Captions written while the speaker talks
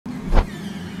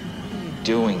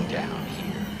doing down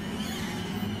here?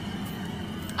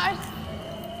 I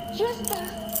just wanted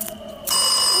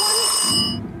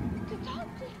to talk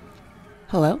to you.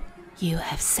 Hello? You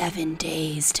have 7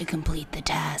 days to complete the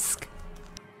task.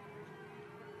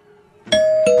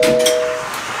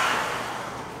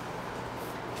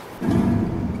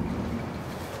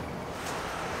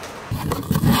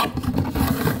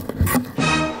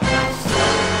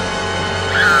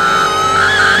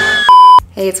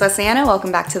 Hey, it's Wesleyana.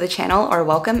 Welcome back to the channel, or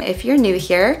welcome if you're new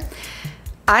here.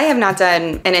 I have not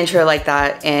done an intro like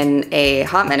that in a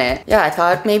hot minute. Yeah, I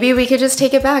thought maybe we could just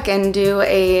take it back and do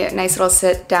a nice little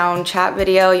sit down chat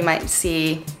video. You might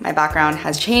see my background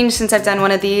has changed since I've done one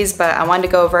of these, but I wanted to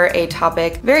go over a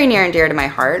topic very near and dear to my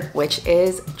heart, which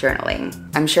is journaling.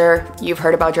 I'm sure you've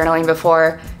heard about journaling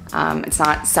before. It's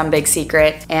not some big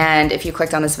secret. And if you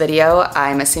clicked on this video,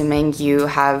 I'm assuming you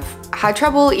have had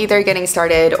trouble either getting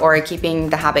started or keeping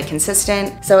the habit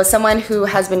consistent. So as someone who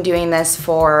has been doing this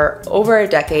for over a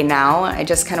decade now, I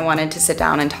just kind of wanted to sit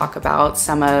down and talk about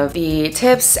some of the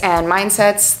tips and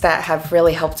mindsets that have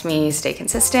really helped me stay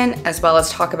consistent, as well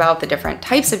as talk about the different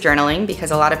types of journaling,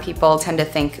 because a lot of people tend to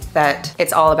think that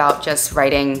it's all about just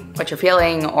writing what you're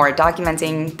feeling or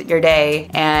documenting your day.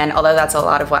 And although that's a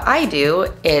lot of what I do,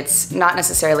 it's not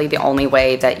necessarily the only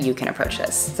way that you can approach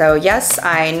this. So yes,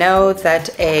 I know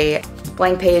that a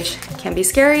blank page can be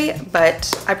scary,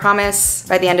 but I promise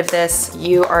by the end of this,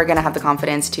 you are gonna have the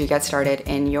confidence to get started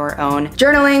in your own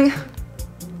journaling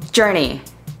journey.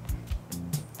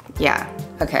 Yeah,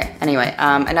 okay, anyway,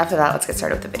 enough of that, let's get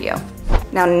started with the video.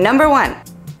 Now, number one,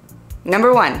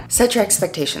 set your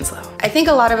expectations low. I think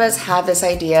a lot of us have this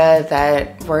idea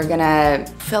that we're gonna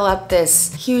fill up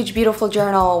this huge, beautiful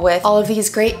journal with all of these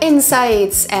great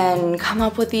insights and come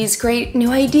up with these great new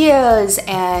ideas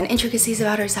and intricacies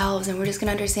about ourselves, and we're just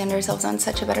gonna understand ourselves on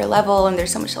such a better level, and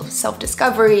there's so much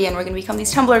self-discovery, and we're gonna become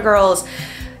these Tumblr girls,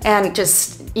 and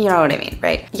just, you know what I mean,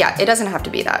 right? Yeah, it doesn't have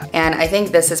to be that. And I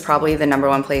think this is probably the number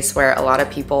one place where a lot of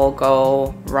people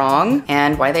go wrong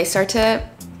and why they start to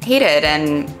hate it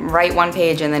and write one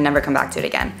page and then never come back to it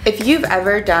again. If you've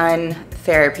ever done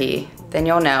therapy, then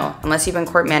you'll know, unless you've been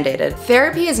court mandated,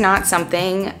 therapy is not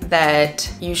something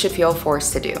that you should feel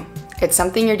forced to do. It's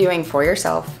something you're doing for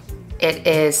yourself. It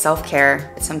is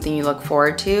self-care. It's something you look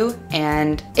forward to,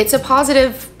 and it's a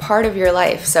positive part of your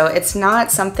life. So it's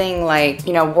not something like,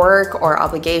 you know, work or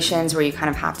obligations where you kind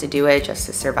of have to do it just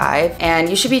to survive. And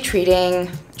you should be treating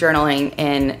journaling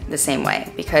in the same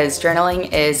way, because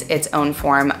journaling is its own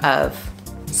form of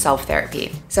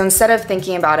self-therapy. So instead of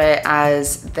thinking about it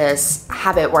as this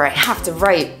habit where I have to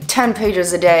write 10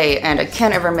 pages a day and I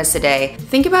can't ever miss a day,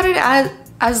 think about it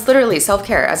as literally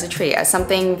self-care, as a treat, as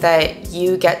something that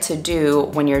you get to do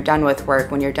when you're done with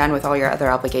work, when you're done with all your other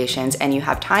obligations and you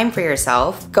have time for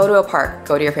yourself. Go to a park,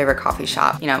 go to your favorite coffee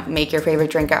shop, you know, make your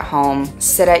favorite drink at home,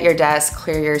 sit at your desk,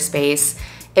 clear your space.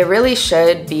 It really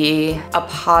should be a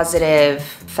positive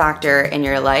factor in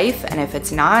your life, and if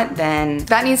it's not, then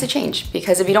that needs to change,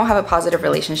 because if you don't have a positive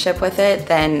relationship with it,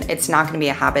 then it's not going to be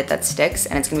a habit that sticks,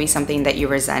 and it's going to be something that you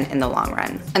resent in the long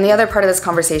run. And the other part of this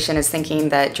conversation is thinking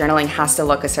that journaling has to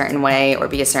look a certain way or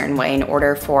be a certain way in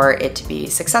order for it to be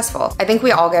successful. I think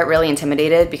we all get really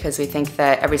intimidated because we think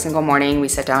that every single morning we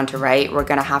sit down to write, we're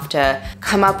gonna have to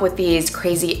come up with these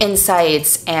crazy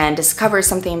insights and discover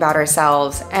something about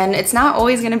ourselves, and it's not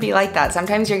always gonna be like that.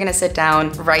 Sometimes you're gonna sit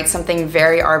down, write something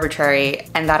very arbitrary,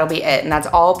 and that'll be it. And that's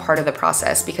all part of the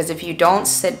process, because if you don't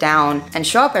sit down and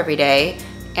show up every day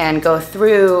and go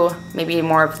through maybe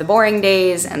more of the boring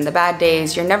days and the bad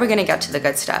days, you're never gonna get to the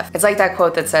good stuff. It's like that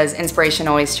quote that says, inspiration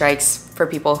always strikes for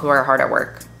people who are hard at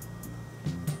work.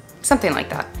 Something like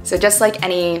that. So just like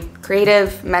any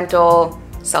creative, mental,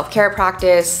 self-care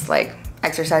practice, like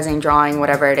exercising, drawing,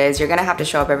 whatever it is, you're gonna have to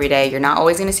show up every day. You're not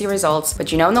always gonna see results,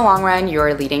 but you know in the long run,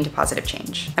 you're leading to positive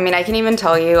change. I mean, I can even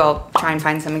tell you, I'll try and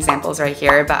find some examples right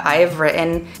here, but I have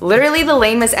written literally the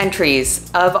lamest entries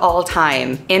of all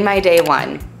time in my day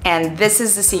one. And this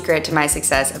is the secret to my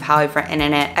success of how I've written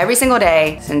in it every single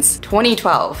day since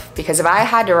 2012. Because if I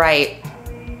had to write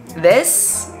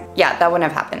this, yeah, that wouldn't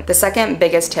have happened. The second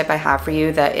biggest tip I have for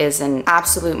you that is an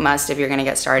absolute must if you're gonna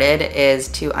get started is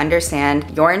to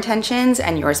understand your intentions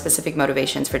and your specific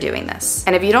motivations for doing this.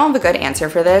 And if you don't have a good answer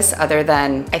for this, other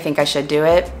than I think I should do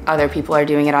it, other people are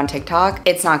doing it on TikTok,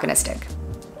 it's not gonna stick.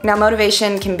 Now,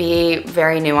 motivation can be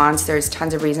very nuanced. There's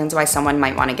tons of reasons why someone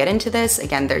might want to get into this.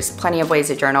 Again, there's plenty of ways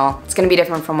to journal. It's going to be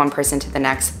different from one person to the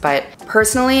next. But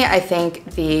personally, I think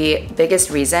the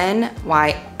biggest reason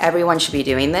why everyone should be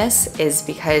doing this is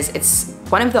because it's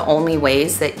one of the only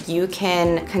ways that you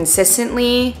can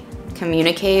consistently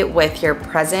communicate with your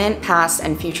present, past,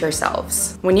 and future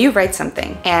selves. When you write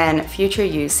something and future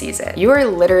you sees it, you are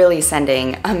literally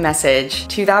sending a message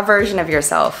to that version of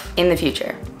yourself in the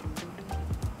future.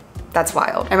 That's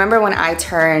wild. I remember when I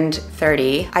turned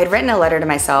 30, I'd written a letter to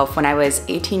myself when I was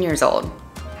 18 years old.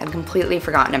 I'd completely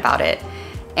forgotten about it.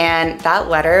 And that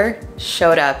letter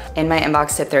showed up in my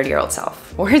inbox to 30-year-old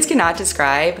self. Words cannot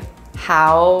describe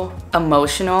how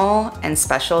emotional and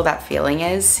special that feeling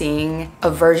is, seeing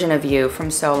a version of you from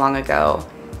so long ago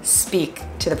speak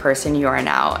to the person you are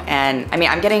now. And I mean,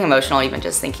 I'm getting emotional even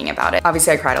just thinking about it.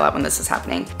 Obviously I cried a lot when this was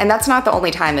happening. And that's not the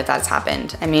only time that that's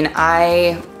happened. I mean,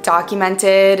 I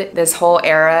documented this whole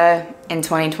era in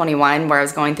 2021 where I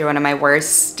was going through one of my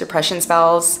worst depression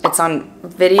spells. It's on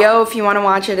video if you want to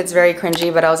watch it. It's very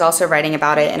cringy, but I was also writing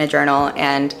about it in a journal.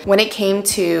 And when it came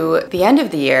to the end of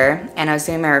the year and I was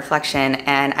doing my reflection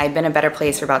and I'd been in a better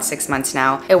place for about 6 months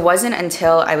now, it wasn't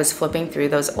until I was flipping through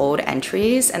those old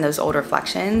entries and those old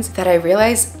reflections that I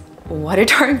realized what a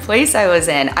dark place I was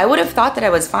in. I would have thought that I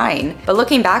was fine, but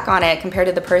looking back on it compared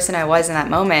to the person I was in that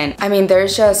moment, I mean,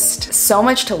 there's just so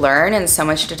much to learn and so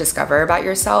much to discover about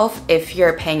yourself if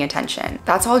you're paying attention.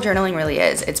 That's all journaling really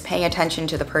is. It's paying attention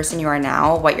to the person you are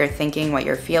now, what you're thinking, what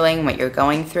you're feeling, what you're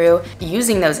going through,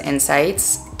 using those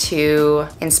insights to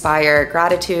inspire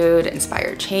gratitude,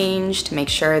 inspire change, to make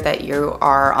sure that you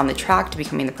are on the track to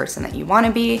becoming the person that you want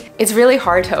to be. It's really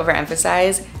hard to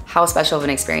overemphasize how special of an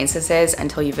experience this is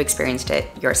until you've experienced it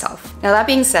yourself. Now that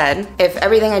being said, if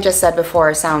everything I just said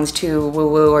before sounds too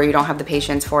woo-woo or you don't have the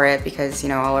patience for it because, you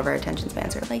know, all of our attention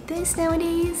spans are like this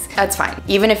nowadays, that's fine.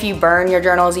 Even if you burn your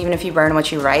journals, even if you burn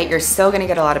what you write, you're still gonna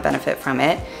get a lot of benefit from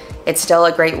it. It's still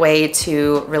a great way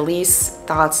to release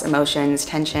thoughts, emotions,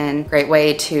 tension, great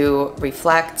way to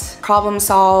reflect, problem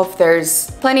solve.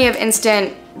 There's plenty of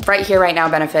instant, right here, right now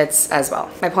benefits as well.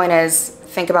 My point is,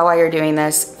 think about why you're doing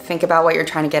this, think about what you're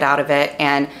trying to get out of it,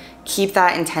 and keep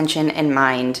that intention in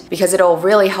mind because it'll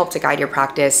really help to guide your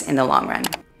practice in the long run.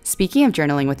 Speaking of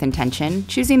journaling with intention,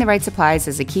 choosing the right supplies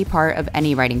is a key part of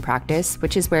any writing practice,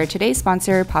 which is where today's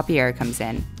sponsor, Papier, comes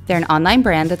in. They're an online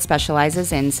brand that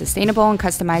specializes in sustainable and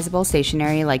customizable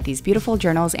stationery like these beautiful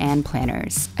journals and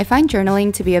planners. I find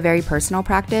journaling to be a very personal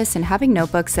practice, and having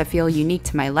notebooks that feel unique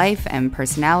to my life and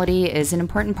personality is an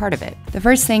important part of it. The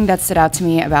first thing that stood out to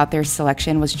me about their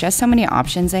selection was just how many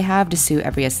options they have to suit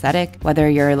every aesthetic, whether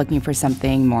you're looking for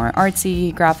something more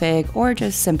artsy, graphic, or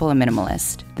just simple and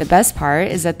minimalist. The best part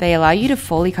is that they allow you to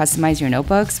fully customize your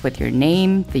notebooks with your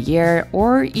name, the year,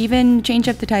 or even change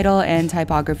up the title and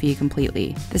typography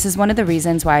completely. This is one of the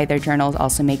reasons why their journals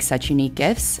also make such unique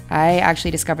gifts. I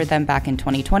actually discovered them back in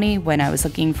 2020 when I was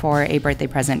looking for a birthday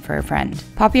present for a friend.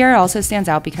 Papier also stands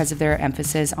out because of their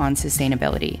emphasis on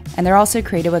sustainability, and they're also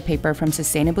created with paper from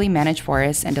sustainably managed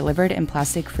forests and delivered in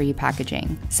plastic-free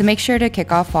packaging. So make sure to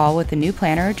kick off fall with a new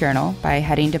planner or journal by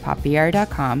heading to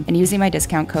papier.com and using my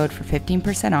discount code for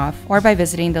 15% off, or by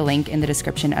visiting the link in the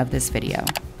description of this video.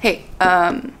 Hey,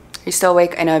 are you still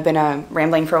awake? I know I've been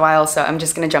rambling for a while, so I'm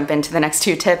just gonna jump into the next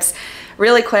 2 tips.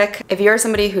 Really quick, if you're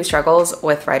somebody who struggles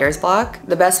with writer's block,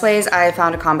 the best ways I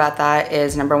found to combat that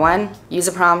is number 1, use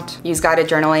a prompt, use guided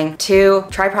journaling. 2,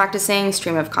 try practicing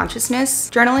stream of consciousness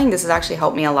journaling. This has actually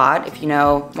helped me a lot. If you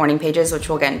know morning pages, which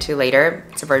we'll get into later,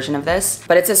 it's a version of this,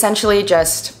 but it's essentially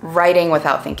just writing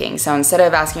without thinking. So instead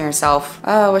of asking yourself,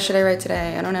 oh, what should I write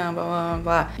today? I don't know, blah, blah,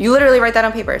 blah. You literally write that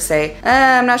on paper. Say,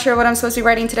 I'm not sure what I'm supposed to be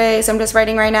writing today, so I'm just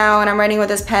writing right now, and I'm writing with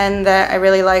this pen that I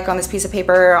really like on this piece of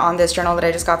paper on this journal that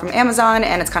I just got from Amazon,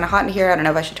 and it's kind of hot in here. I don't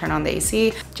know if I should turn on the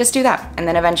AC. Just do that. And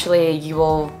then eventually you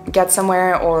will get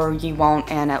somewhere, or you won't,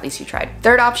 and at least you tried.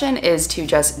 Third option is to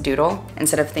just doodle.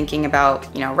 Instead of thinking about,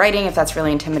 you know, writing, if that's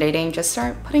really intimidating, just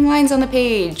start putting lines on the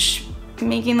page,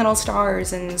 making little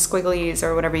stars and squigglies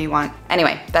or whatever you want.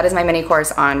 Anyway, that is my mini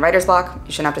course on writer's block.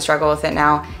 You shouldn't have to struggle with it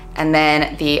now. And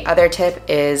then the other tip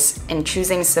is in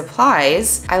choosing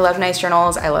supplies. I love nice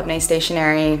journals. I love nice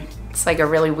stationery. It's like a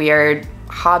really weird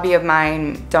hobby of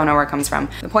mine, don't know where it comes from.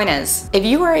 The point is, if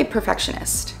you are a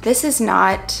perfectionist, this is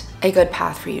not a good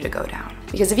path for you to go down.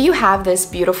 Because if you have this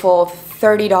beautiful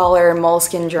 $30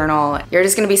 moleskin journal, you're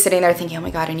just gonna be sitting there thinking, oh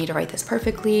my God, I need to write this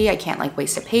perfectly. I can't like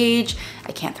waste a page.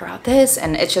 I can't throw out this.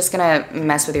 And it's just gonna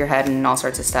mess with your head and all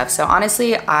sorts of stuff. So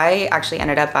honestly, I actually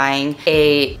ended up buying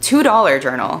a $2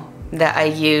 journal that I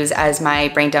use as my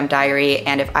brain dump diary.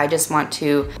 And if I just want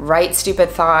to write stupid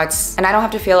thoughts and I don't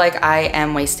have to feel like I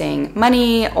am wasting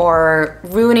money or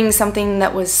ruining something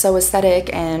that was so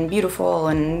aesthetic and beautiful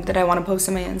and that I want to post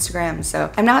on my Instagram.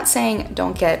 So I'm not saying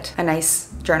don't get a nice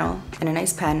journal and a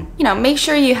nice pen. You know, make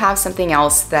sure you have something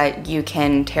else that you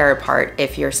can tear apart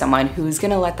if you're someone who's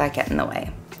gonna let that get in the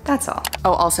way. That's all.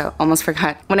 Oh, also, almost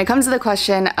forgot. When it comes to the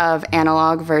question of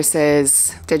analog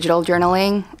versus digital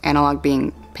journaling, analog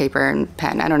being paper and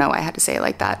pen. I don't know why I had to say it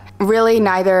like that. Really,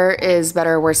 neither is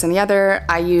better or worse than the other.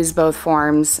 I use both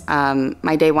forms.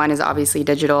 My day one is obviously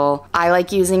digital. I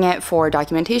like using it for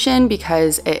documentation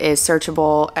because it is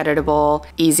searchable, editable,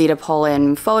 easy to pull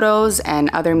in photos and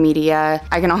other media.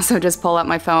 I can also just pull up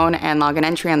my phone and log an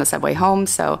entry on the subway home.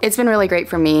 So it's been really great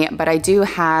for me, but I do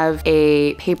have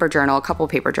a paper journal, a couple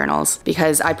paper journals,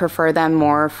 because I prefer them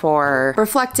more for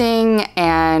reflecting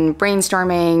and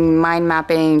brainstorming, mind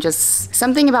mapping, just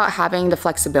something about having the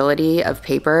flexibility of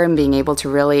paper and being able to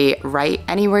really write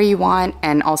anywhere you want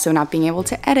and also not being able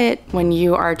to edit when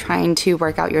you are trying to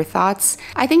work out your thoughts.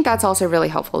 I think that's also really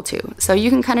helpful too. So you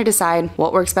can kind of decide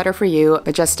what works better for you,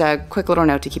 but just a quick little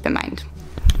note to keep in mind.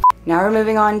 Now we're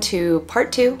moving on to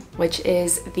part 2, which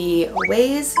is the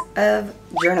ways of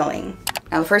journaling.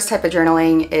 Now the first type of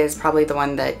journaling is probably the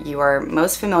one that you are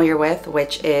most familiar with,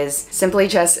 which is simply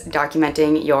just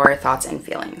documenting your thoughts and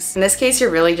feelings. In this case, you're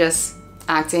really just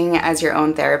acting as your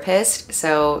own therapist.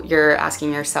 So you're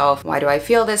asking yourself, why do I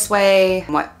feel this way?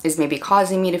 What is maybe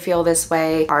causing me to feel this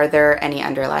way? Are there any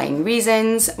underlying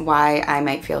reasons why I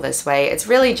might feel this way? It's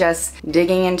really just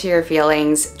digging into your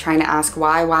feelings, trying to ask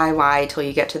why, till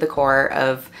you get to the core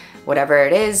of whatever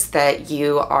it is that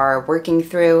you are working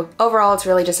through. Overall, it's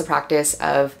really just a practice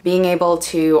of being able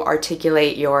to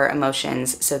articulate your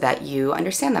emotions so that you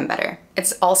understand them better.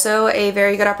 It's also a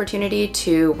very good opportunity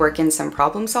to work in some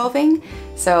problem solving.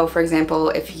 So for example,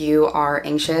 if you are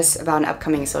anxious about an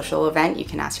upcoming social event, you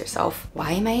can ask yourself,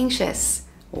 why am I anxious?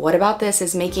 What about this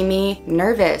is making me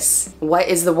nervous? What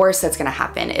is the worst that's gonna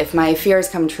happen if my fears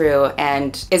come true,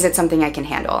 and is it something I can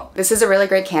handle? This is a really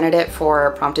great candidate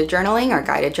for prompted journaling or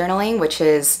guided journaling, which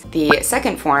is the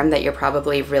second form that you're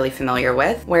probably really familiar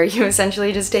with, where you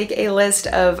essentially just take a list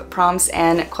of prompts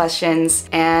and questions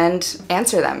and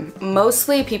answer them.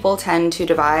 Mostly people tend to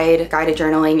divide guided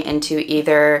journaling into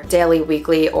either daily,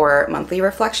 weekly, or monthly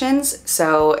reflections.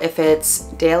 So if it's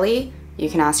daily, you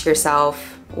can ask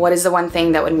yourself, what is the one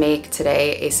thing that would make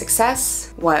today a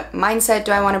success? What mindset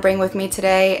do I want to bring with me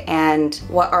today? And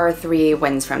what are 3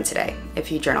 wins from today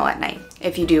if you journal at night?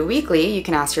 If you do weekly, you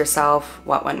can ask yourself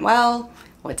what went well,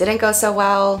 what didn't go so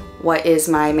well, what is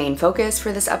my main focus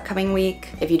for this upcoming week.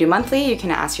 If you do monthly, you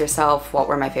can ask yourself what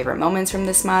were my favorite moments from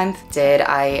this month? Did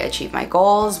I achieve my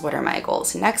goals? What are my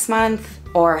goals next month?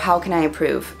 Or how can I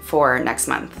improve for next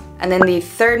month? And then the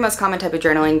third most common type of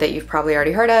journaling that you've probably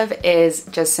already heard of is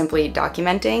just simply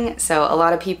documenting. So a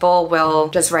lot of people will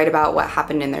just write about what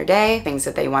happened in their day, things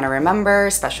that they want to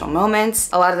remember, special moments.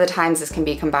 A lot of the times this can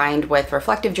be combined with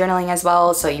reflective journaling as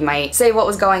well. So you might say what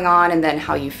was going on and then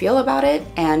how you feel about it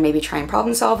and maybe try and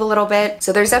problem solve a little bit.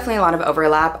 So there's definitely a lot of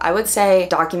overlap. I would say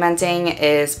documenting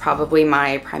is probably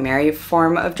my primary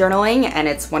form of journaling, and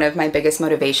it's one of my biggest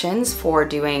motivations for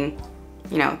doing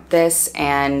this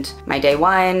and my day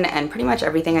one and pretty much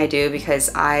everything I do,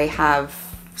 because I have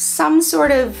some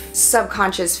sort of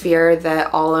subconscious fear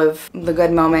that all of the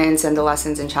good moments and the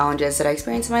lessons and challenges that I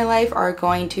experience in my life are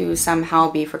going to somehow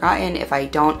be forgotten if I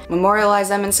don't memorialize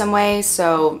them in some way.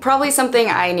 So probably something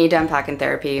I need to unpack in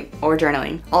therapy or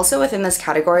journaling. Also within this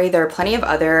category, there are plenty of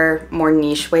other more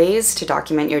niche ways to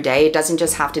document your day. It doesn't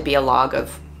just have to be a log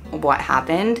of what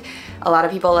happened. A lot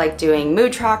of people like doing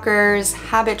mood trackers,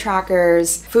 habit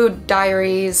trackers, food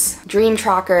diaries, dream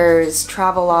trackers,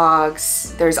 travel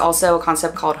logs. There's also a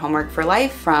concept called homework for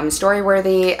life from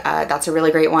Storyworthy. That's a really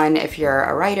great one if you're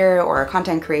a writer or a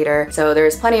content creator. So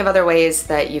there's plenty of other ways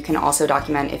that you can also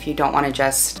document if you don't want to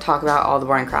just talk about all the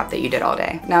boring crap that you did all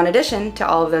day. Now, in addition to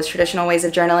all of those traditional ways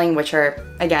of journaling, which are,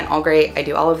 again, all great, I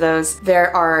do all of those,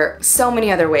 there are so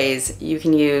many other ways you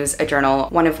can use a journal,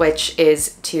 one of which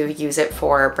is to use it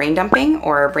for brain dumping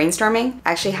or brainstorming.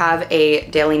 I actually have a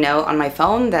daily note on my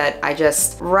phone that I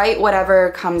just write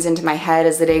whatever comes into my head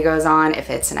as the day goes on, if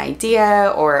it's an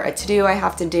idea or a to-do I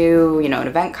have to do, an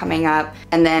event coming up,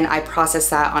 and then I process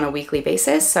that on a weekly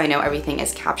basis so I know everything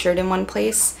is captured in one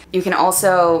place. You can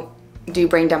also do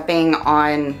brain dumping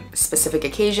on specific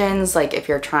occasions, like if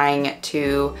you're trying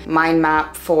to mind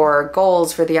map for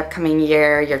goals for the upcoming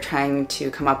year, you're trying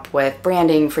to come up with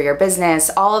branding for your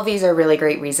business. All of these are really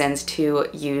great reasons to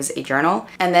use a journal.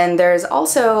 And then there's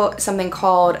also something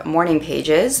called morning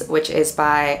pages, which is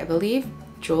by, I believe,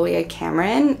 Julia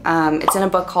Cameron. It's in a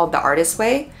book called The Artist's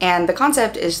Way. And the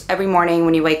concept is every morning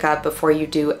when you wake up, before you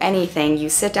do anything, you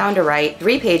sit down to write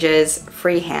 3 pages,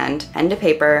 freehand, pen to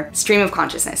paper, stream of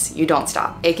consciousness. You don't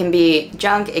stop. It can be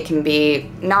junk, it can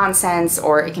be nonsense,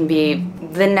 or it can be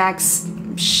the next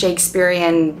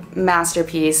Shakespearean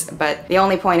masterpiece, but the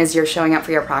only point is you're showing up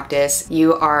for your practice.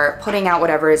 You are putting out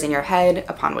whatever is in your head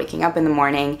upon waking up in the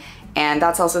morning. And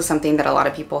that's also something that a lot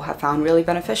of people have found really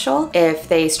beneficial if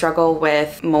they struggle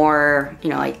with more,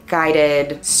 like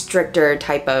guided, stricter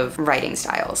type of writing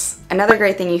styles. Another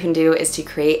great thing you can do is to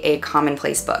create a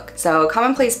commonplace book. So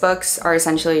commonplace books are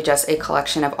essentially just a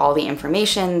collection of all the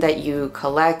information that you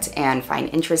collect and find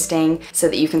interesting so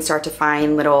that you can start to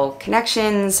find little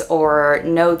connections or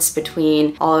notes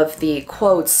between all of the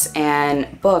quotes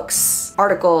and books,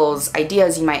 articles,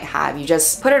 ideas you might have. You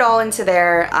just put it all into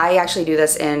there. I actually do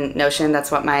this in Notion. That's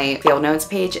what my field notes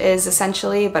page is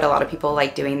essentially, but a lot of people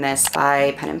like doing this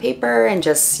by pen and paper and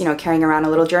just, carrying around a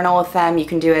little journal with them. You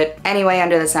can do it any way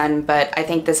under the sun, but I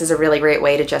think this is a really great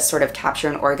way to just sort of capture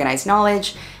and organize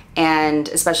knowledge. And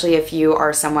especially if you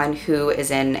are someone who is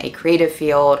in a creative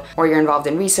field or you're involved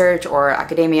in research or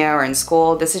academia or in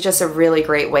school, this is just a really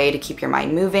great way to keep your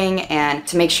mind moving and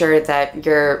to make sure that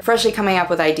you're freshly coming up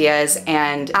with ideas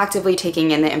and actively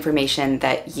taking in the information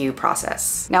that you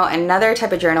process. Now, another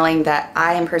type of journaling that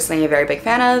I am personally a very big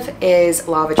fan of is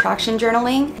law of attraction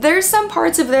journaling. There's some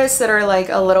parts of this that are like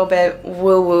a little bit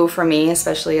woo-woo for me,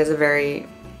 especially as a very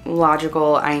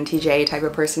logical INTJ type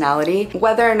of personality.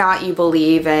 Whether or not you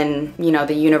believe in,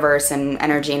 the universe and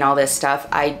energy and all this stuff,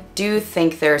 I do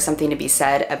think there's something to be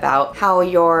said about how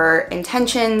your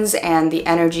intentions and the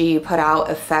energy you put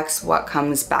out affects what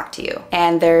comes back to you.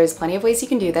 And there's plenty of ways you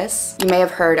can do this. You may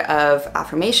have heard of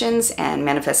affirmations and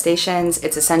manifestations.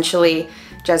 It's essentially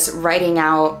just writing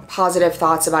out positive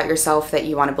thoughts about yourself that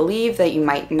you want to believe that you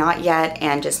might not yet,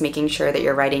 and just making sure that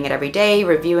you're writing it every day,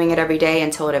 reviewing it every day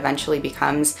until it eventually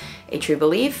becomes a true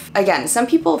belief. Again, some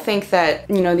people think that,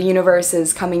 the universe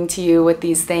is coming to you with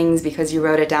these things because you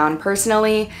wrote it down.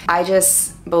 Personally, I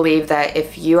just believe that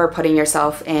if you are putting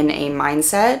yourself in a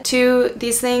mindset to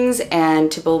these things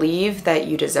and to believe that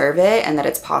you deserve it and that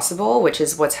it's possible, which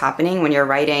is what's happening when you're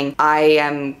writing, I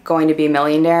am going to be a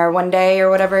millionaire one day or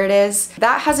whatever it is,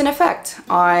 that has an effect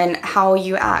on how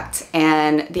you act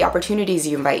and the opportunities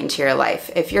you invite into your life.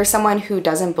 If you're someone who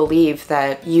doesn't believe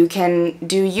that you can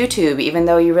do YouTube even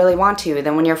though you really want to,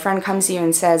 then when your friend comes to you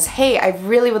and says, hey, I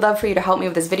really would love for you to help me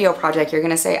with this video project, you're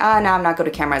gonna say, no, I'm not good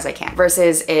at camera as I can.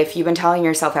 Versus if you've been telling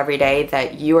yourself every day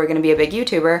that you are gonna be a big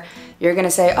YouTuber, you're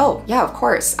gonna say, oh yeah, of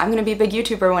course, I'm gonna be a big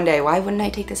YouTuber one day. Why wouldn't I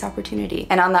take this opportunity?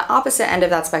 And on the opposite end of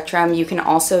that spectrum, you can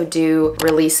also do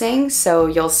releasing. So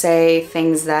you'll say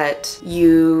things that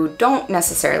you don't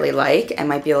necessarily like and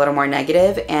might be a little more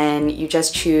negative, and you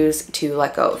just choose to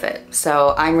let go of it.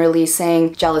 So I'm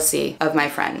releasing jealousy of my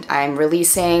friend. I'm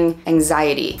releasing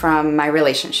anxiety from my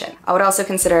relationship. I would also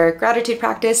consider gratitude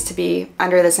practice to be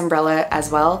under this umbrella as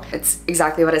well. It's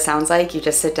exactly what it sounds like. You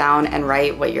just sit down and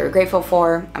write what you're grateful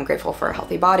for. I'm grateful for a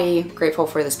healthy body, grateful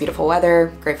for this beautiful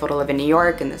weather, grateful to live in New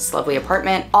York in this lovely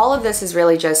apartment. All of this is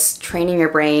really just training your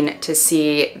brain to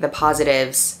see the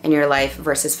positives in your life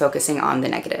versus focusing on the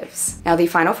negatives. Now, the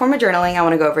final form of journaling I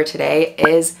want to go over today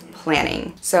is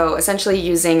planning. So essentially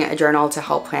using a journal to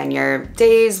help plan your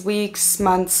days, weeks,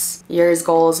 months, years,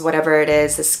 goals, whatever it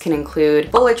is. This can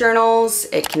include bullet journals,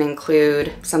 it can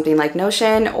include something like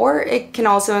Notion, or it can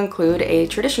also include a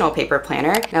traditional paper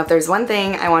planner. Now, if there's one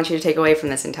thing I want you to take away from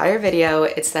this entire video,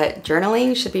 it's that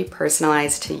journaling should be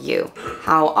personalized to you.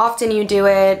 How often you do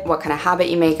it, what kind of habit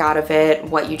you make out of it,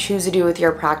 what you choose to do with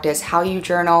your practice, how you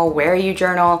journal, where you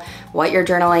journal, what you're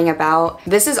journaling about.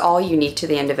 This is all unique to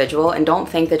the individual, and don't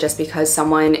think that just because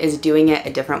someone is doing it a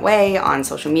different way on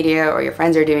social media or your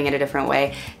friends are doing it a different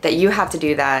way, that you have to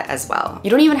do that as well. You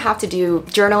don't even have to do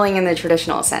journaling in the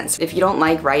traditional sense. If you don't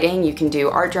like writing, you can do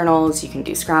art journals, you can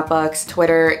do scrapbooks,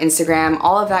 Twitter, Instagram,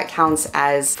 all of that counts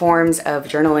as forms of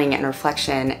journaling and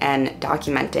reflection and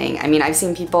documenting. I mean, I've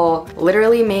seen people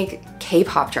literally make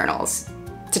K-pop journals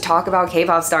to talk about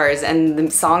K-pop stars and the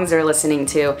songs they're listening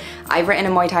to. I've written a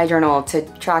Muay Thai journal to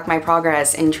track my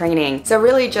progress in training. So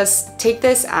really just take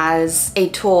this as a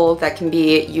tool that can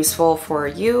be useful for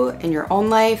you in your own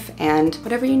life and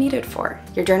whatever you need it for.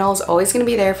 Your journal is always gonna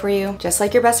be there for you, just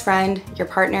like your best friend, your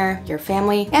partner, your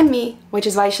family, and me, which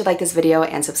is why you should like this video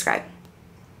and subscribe.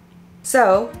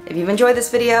 So if you've enjoyed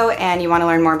this video and you wanna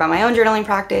learn more about my own journaling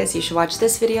practice, you should watch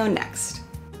this video next.